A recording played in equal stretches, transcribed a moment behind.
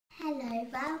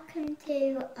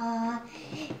to our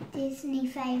Disney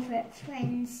Favourite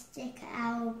Friends sticker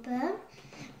album.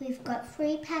 We've got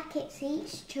 3 packets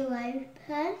each to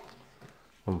open.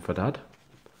 One for Dad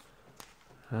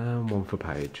and one for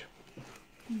Paige.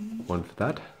 One for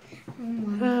Dad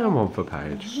and one for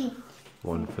Paige.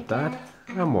 One for Dad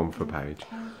and one for Paige.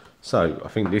 So I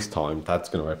think this time Dad's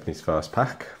going to open his first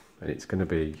pack, and it's going to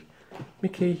be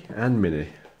Mickey and Minnie.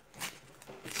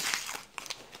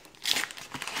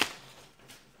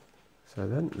 So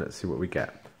then, let's see what we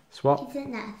get. Swap.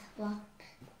 Isn't that a swap?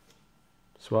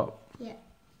 Swap. Yeah.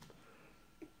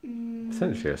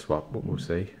 Essentially a swap, but we'll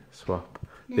see. Swap.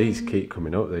 These keep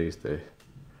coming up, these do.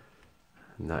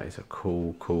 And that is a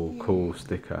cool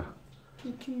sticker.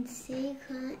 You can see,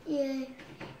 can't you?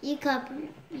 You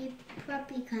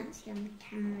probably can't see on the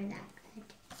camera that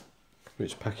good.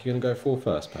 Which pack are you going to go for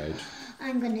first, Paige?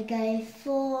 I'm going to go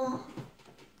for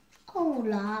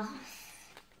Olaf.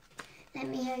 Let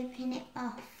me open it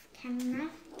off camera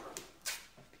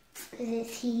because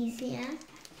it's easier.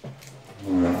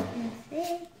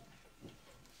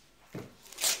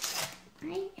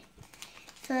 Right.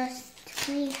 First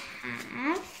we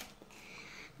have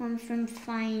one from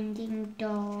Finding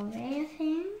Dory, I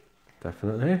think.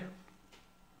 Definitely.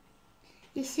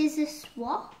 This is a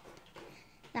swap.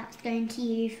 That's going to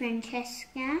you,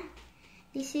 Francesca.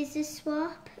 This is a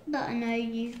swap, but I know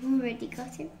you've already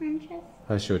got it, Francesca.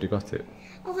 I've already got it.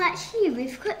 Oh, actually,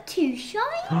 we've got 2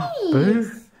 shinies.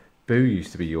 Boo! Boo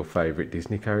used to be your favourite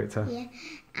Disney character. Yeah,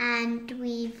 and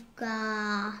we've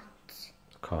got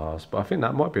Cars, but I think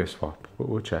that might be a swap, but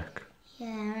we'll check.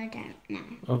 Yeah, I don't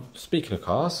know. Oh, speaking of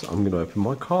cars, I'm going to open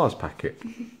my Cars packet.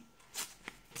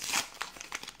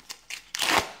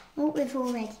 Oh, we've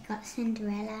already got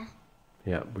Cinderella.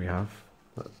 Yeah, we have.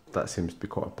 That seems to be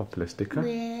quite a popular sticker.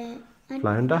 No,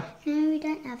 Flounder. we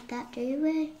don't have that, do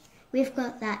we? We've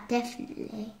got that,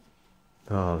 definitely.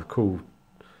 Oh, cool.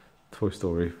 Toy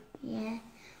Story. Yeah,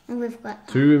 and we've got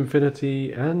that. To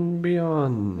Infinity and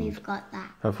Beyond. We've got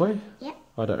that. Have we? Yep.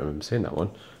 I don't remember seeing that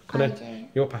one. I do.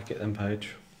 Your packet then,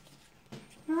 Paige.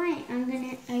 Right, I'm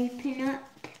going to open up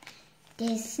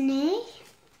Disney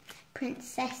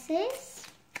Princesses.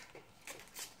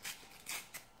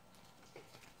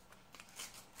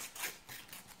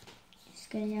 Just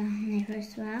go down there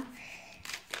as well.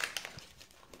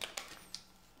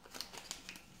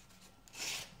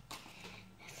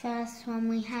 The first one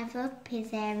we have up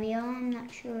is Ariel. I'm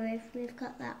not sure if we've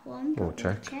got that one. We'll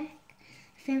check. I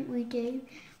think we do.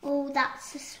 Oh,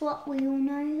 that's a swap. We all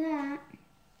know that.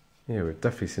 Yeah, we've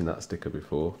definitely seen that sticker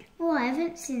before. Oh, I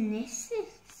haven't seen this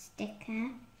sticker.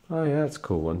 Oh yeah, it's a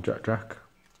cool one, Jack.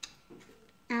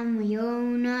 And we all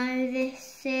know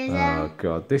this is Oh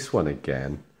god, this one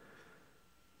again.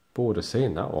 Bored of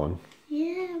seeing that one.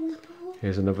 Yeah, we bought.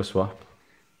 Here's another swap.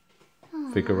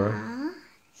 Figaro.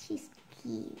 She's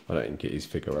cute. I don't think it is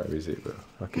Figaro, is it? But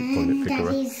I keep calling it Figaro.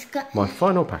 Daddy's got... My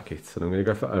final packet, and I'm going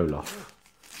to go for Olaf.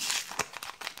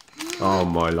 Oh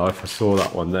my life, I saw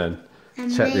that one then.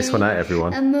 Check this one out,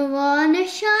 everyone. A Moana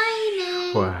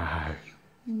shiny. Wow.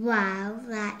 Wow,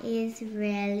 that is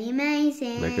really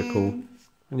amazing. Mega cool.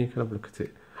 And you can have a look at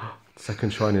it.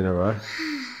 Second shine in a row.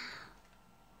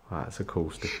 Wow, that's a cool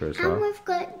sticker as well. And we've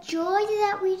got Joy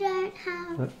that we don't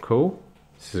have. Cool.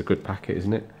 This is a good packet,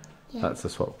 isn't it? Yeah. That's a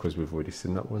swap because we've already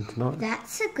seen that one tonight.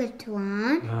 That's a good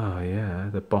one. Oh yeah,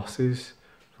 the bosses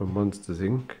from Monsters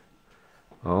Inc.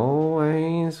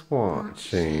 Always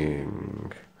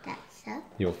watching. That's up.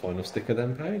 Your final sticker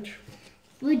then, Paige?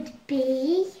 Would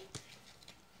be...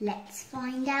 Let's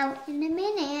find out in a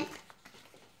minute.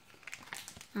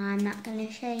 I'm not going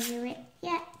to show you it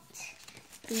yet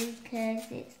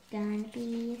because it's going to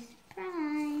be a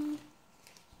surprise.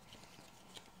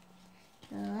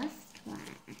 First one.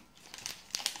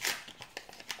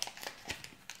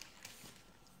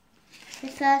 The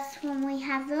first one we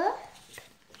have up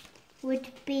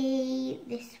would be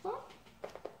this one.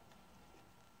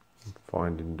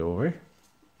 Finding Dory.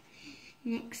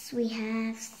 Next we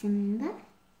have Simba.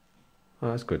 Oh,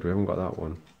 that's good. We haven't got that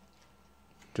one.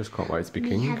 Just can't wait to be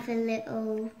king. We have a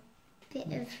little bit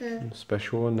of a...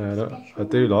 Special one there. Look. I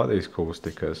do like these cool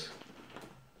stickers.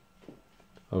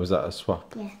 Oh, was that a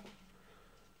swap? Yeah.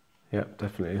 Yep,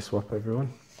 definitely a swap,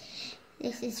 everyone.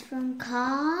 This is from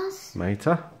Cars.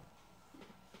 Mater.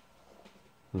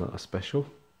 Not a special.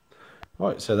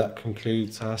 Right, so that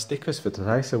concludes our stickers for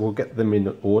today. So we'll get them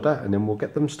in order and then we'll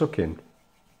get them stuck in.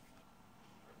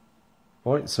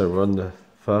 Right, so we're on the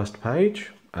first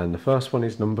page and the first one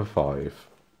is number 5.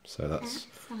 So that's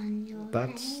on your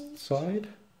Dad's side.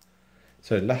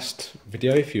 So last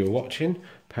video, if you were watching,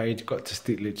 Paige got to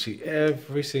stick literally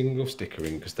every single sticker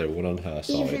in because they're all on her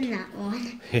side. Even that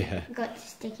one. Yeah. Got to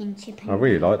stick in chip and I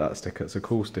really like that sticker. It's a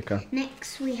cool sticker.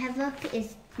 Next we have up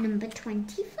is number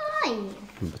 25.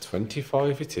 Number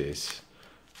 25 it is.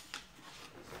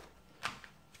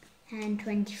 And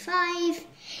 25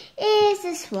 is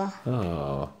a swap.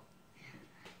 Ah.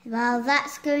 Well,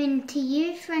 that's going to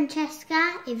you,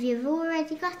 Francesca. If you've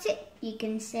already got it, you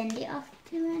can send it off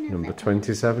to another. Number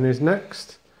 27 is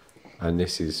next. And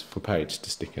this is for Paige to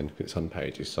stick in. It's on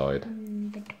Paige's side.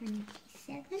 Number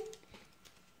 27.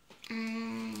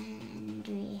 And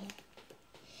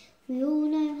we all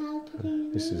know how to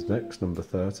do This is next, number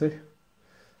 30.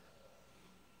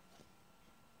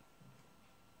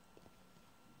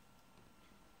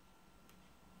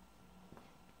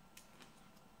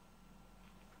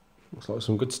 Looks like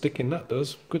some good sticking, that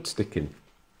does. Good sticking.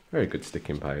 Very good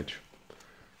sticking, Paige.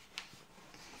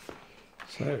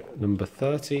 So, number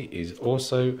 30 is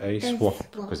also a swap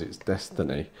because it's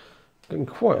Destiny. Getting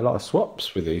quite a lot of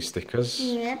swaps with these stickers.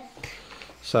 Yep.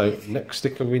 So, next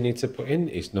sticker we need to put in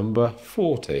is number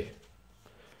 40.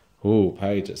 Oh,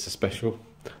 Paige, it's a special.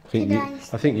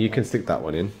 I think you can stick that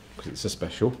one in because it's a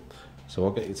special. So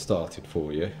I'll get it started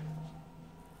for you.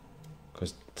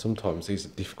 Because sometimes these are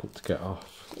difficult to get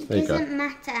off. There you go. It doesn't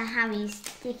matter how you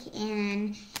stick it in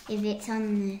and if it's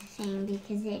on the thing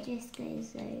because it just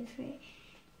goes over it.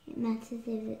 It matters if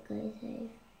it goes over.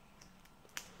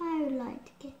 I would like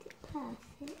to get it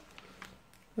perfect.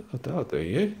 That'll do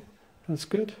you. That's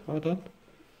good. Well done.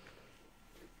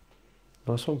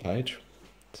 Nice one, Paige.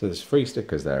 So there's 3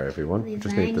 stickers there, everyone. We've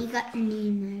Just only need got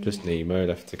Nemo. just Nemo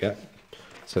left to get.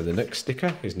 So the next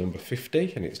sticker is number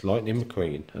 50 and it's Lightning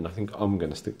McQueen. And I think I'm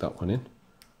going to stick that one in.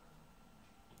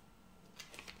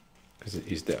 Because it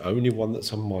is the only one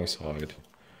that's on my side.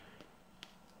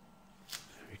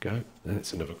 There we go. And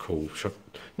it's another cool shot.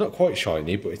 Not quite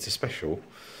shiny, but it's a special.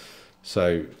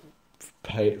 So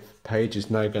Paige is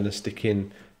now going to stick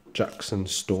in Jackson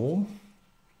Storm,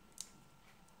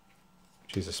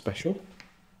 which is a special.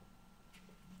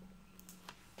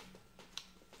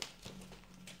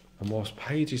 And whilst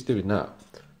Paige is doing that,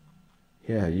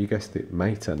 yeah, you guessed it,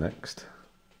 Mater next.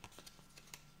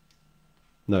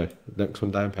 No, next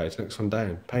one down, Paige, next one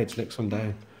down. Paige, next one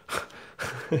down.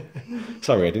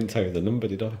 Sorry, I didn't tell you the number,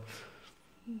 did I?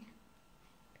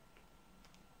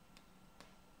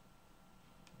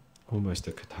 Almost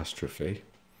a catastrophe.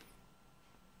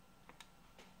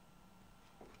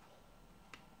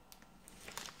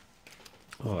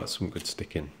 Oh, that's some good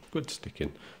sticking. Good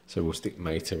sticking. So we'll stick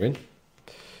Mater in.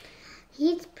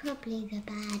 He's probably the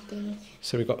baddie.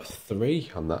 So we got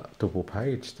 3 on that double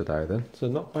page today then. So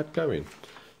not bad going.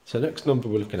 So next number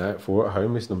we're looking out for at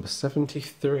home is number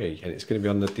 73. And it's going to be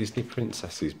on the Disney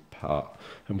Princesses part.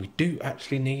 And we do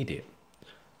actually need it.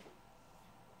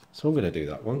 So I'm going to do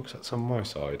that one because that's on my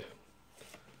side.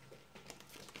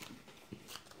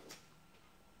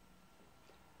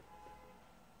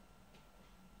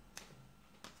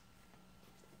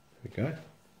 There we go.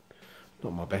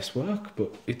 Not my best work,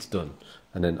 but it's done.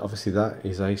 And then obviously that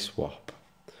is a swap.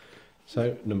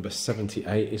 So number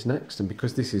 78 is next, and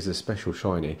because this is a special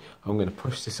shiny, I'm going to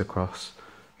push this across.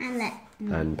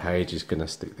 And Paige is going to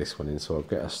stick this one in, so I'll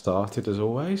get her started as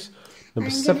always.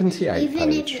 Number 78, even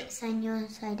Paige. If it's on your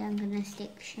side, I'm going to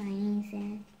stick shinies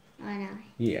in. I know.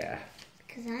 Yeah.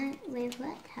 Because we've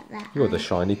worked out that. You're the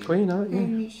shiny queen, aren't you?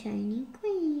 I'm the shiny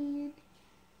queen.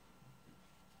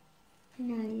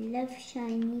 And I love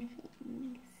shiny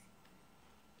things.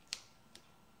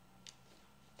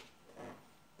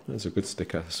 That's a good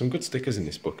sticker. There's some good stickers in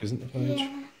this book, isn't there, Paige?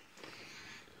 Yeah.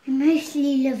 I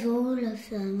mostly love all of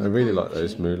them. I really like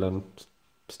those Mulan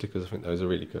stickers. I think those are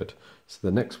really good. So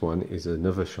the next one is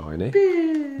another shiny.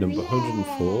 Boo, number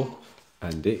 104.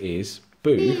 And it is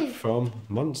Boo from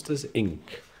Monsters Inc.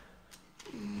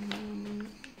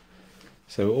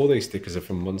 So all these stickers are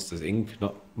from Monsters Inc.,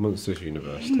 not Monsters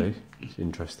University. It's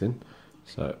interesting.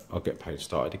 So I'll get Paige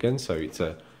started again. So it's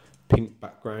a pink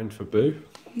background for Boo.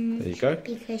 There you go.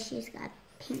 Because she's got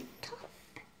a pink top.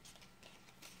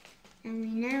 And we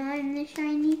know I'm the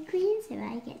shiny queen, so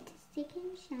I get to stick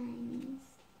in shinies.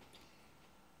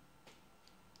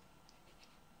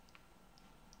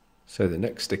 So the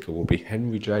next sticker will be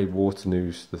Henry J.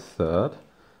 Waternoose III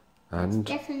and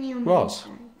Definitely on Roz.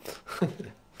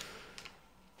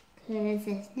 Because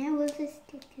there's no other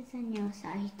stickers on your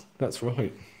side. That's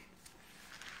right.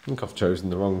 I think I've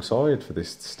chosen the wrong side for this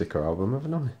sticker album,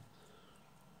 haven't I?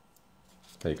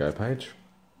 There you go, Paige.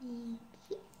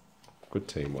 Good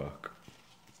teamwork.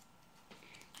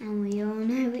 And we all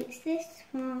know it's this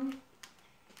one.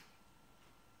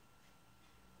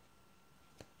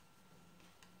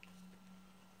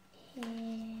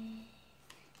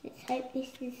 hope this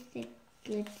is the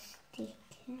good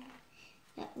sticker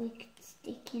that we could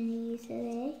stick in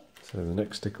easily. So the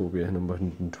next sticker will be number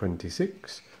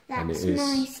 126. That's and it is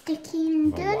my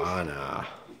sticking done. Moana.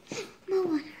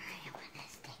 Moana, I want to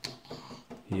stick it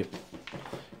in. Yep.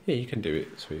 Yeah, you can do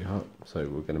it, sweetheart. So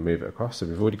we're going to move it across. So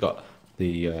we've already got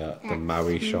the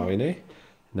Maui shiny.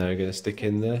 Now we're going to stick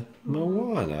in the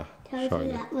Moana Told shiny.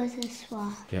 you that was a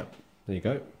swap. Yep. There you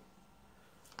go.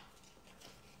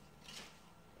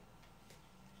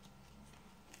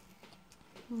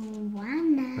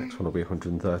 Moana. Next one will be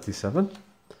 137.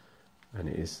 And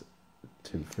it is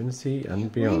to infinity and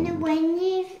beyond. When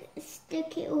you've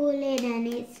stuck it all in and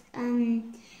it's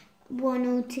one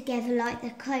all together like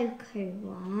the Coco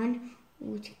one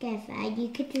all together, you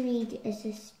could read it as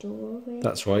a story.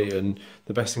 That's right, and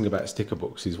the best thing about sticker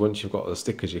books is once you've got the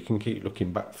stickers, you can keep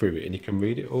looking back through it and you can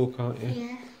read it all, can't you?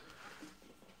 Yeah.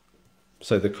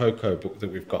 So the Coco book that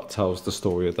we've got tells the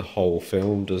story of the whole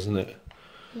film, doesn't it?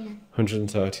 Yeah.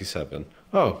 137.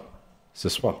 Oh, it's a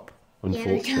swap.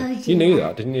 Unfortunately. Yeah, I told you you knew that.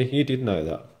 that, didn't you? You did know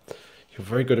that. You're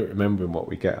very good at remembering what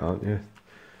we get, aren't you?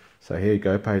 So here you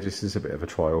go, Paige. This is a bit of a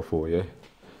trial for you.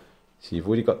 So you've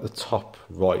already got the top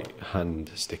right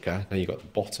hand sticker. Now you've got the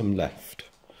bottom left.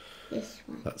 This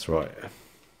one. That's right.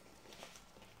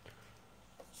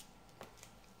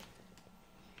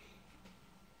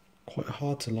 Quite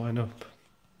hard to line up.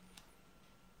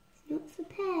 Not for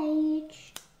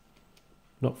Paige.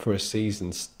 Not for a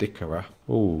seasoned stickerer.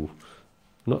 Oh,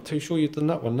 not too sure you've done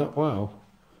that one that well.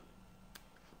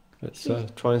 Let's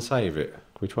try and save it.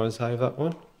 Can we try and save that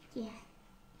one? Yeah.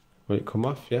 Will it come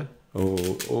off? Yeah. Oh,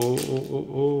 oh, oh, oh,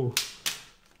 oh.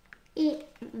 It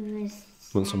was.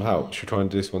 Want some help? Should we try and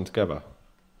do this one together?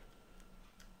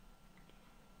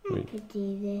 I could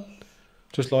do this.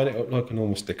 Just line it up like a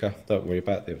normal sticker. Don't worry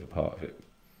about the other part of it.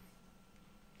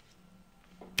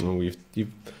 Oh, you've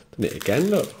done it again.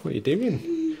 Look, what are you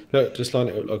doing? Look, just line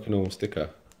it up like a normal sticker.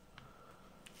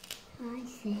 I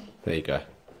see. There you go.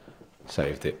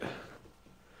 Saved it.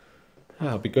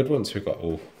 That'll be good once we've got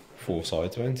all four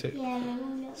sides, won't it? Yeah.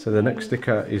 So the next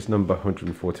sticker is number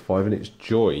 145 and it's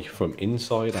Joy from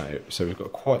Inside Out. So we've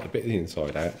got quite a bit of the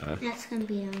inside out now. That's going to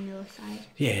be on your side.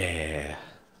 Yeah.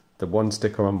 The one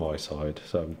sticker on my side.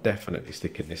 So I'm definitely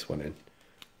sticking this one in.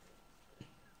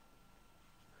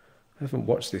 I haven't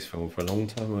watched this film for a long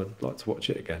time. I'd like to watch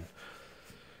it again.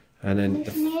 And then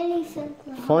the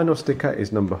final sticker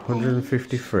is number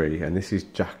 153 and this is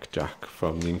Jack Jack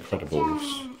from The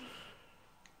Incredibles.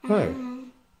 Oh.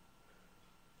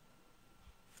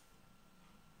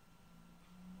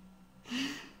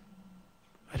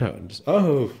 I don't understand.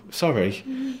 Oh, sorry.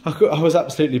 I was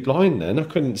absolutely blind then. I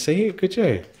couldn't see it, could you?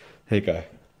 Here you go.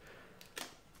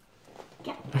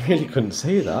 I really couldn't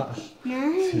see that.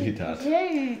 No, Silly Dad.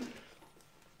 didn't.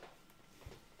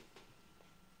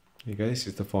 Here you go, this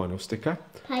is the final sticker.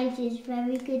 Paige is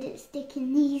very good at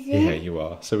sticking these in. Yeah, you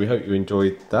are. So we hope you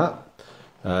enjoyed that.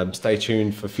 Stay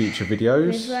tuned for future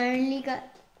videos. We've only got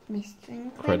Mr.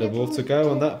 Incredible to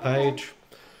go on that page.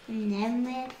 And then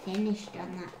we're finished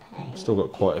on that page. Still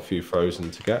got quite a few Frozen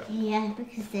to get. Yeah,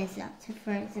 because there's lots of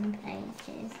Frozen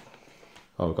pages.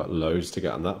 Oh, we've got loads to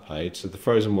get on that page. So the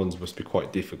Frozen ones must be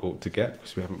quite difficult to get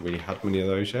because we haven't really had many of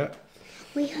those yet.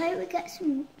 We hope we get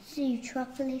some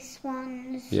Zootropolis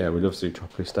ones. Yeah, we love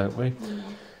Zootropolis, don't we? Yeah.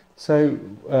 So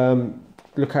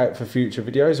look out for future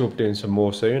videos. We'll be doing some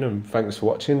more soon. And thanks for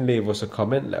watching. Leave us a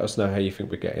comment. Let us know how you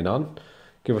think we're getting on.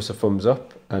 Give us a thumbs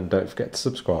up. And don't forget to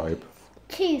subscribe.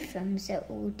 2 thumbs up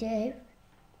will do.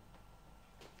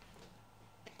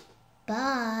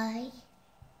 Bye.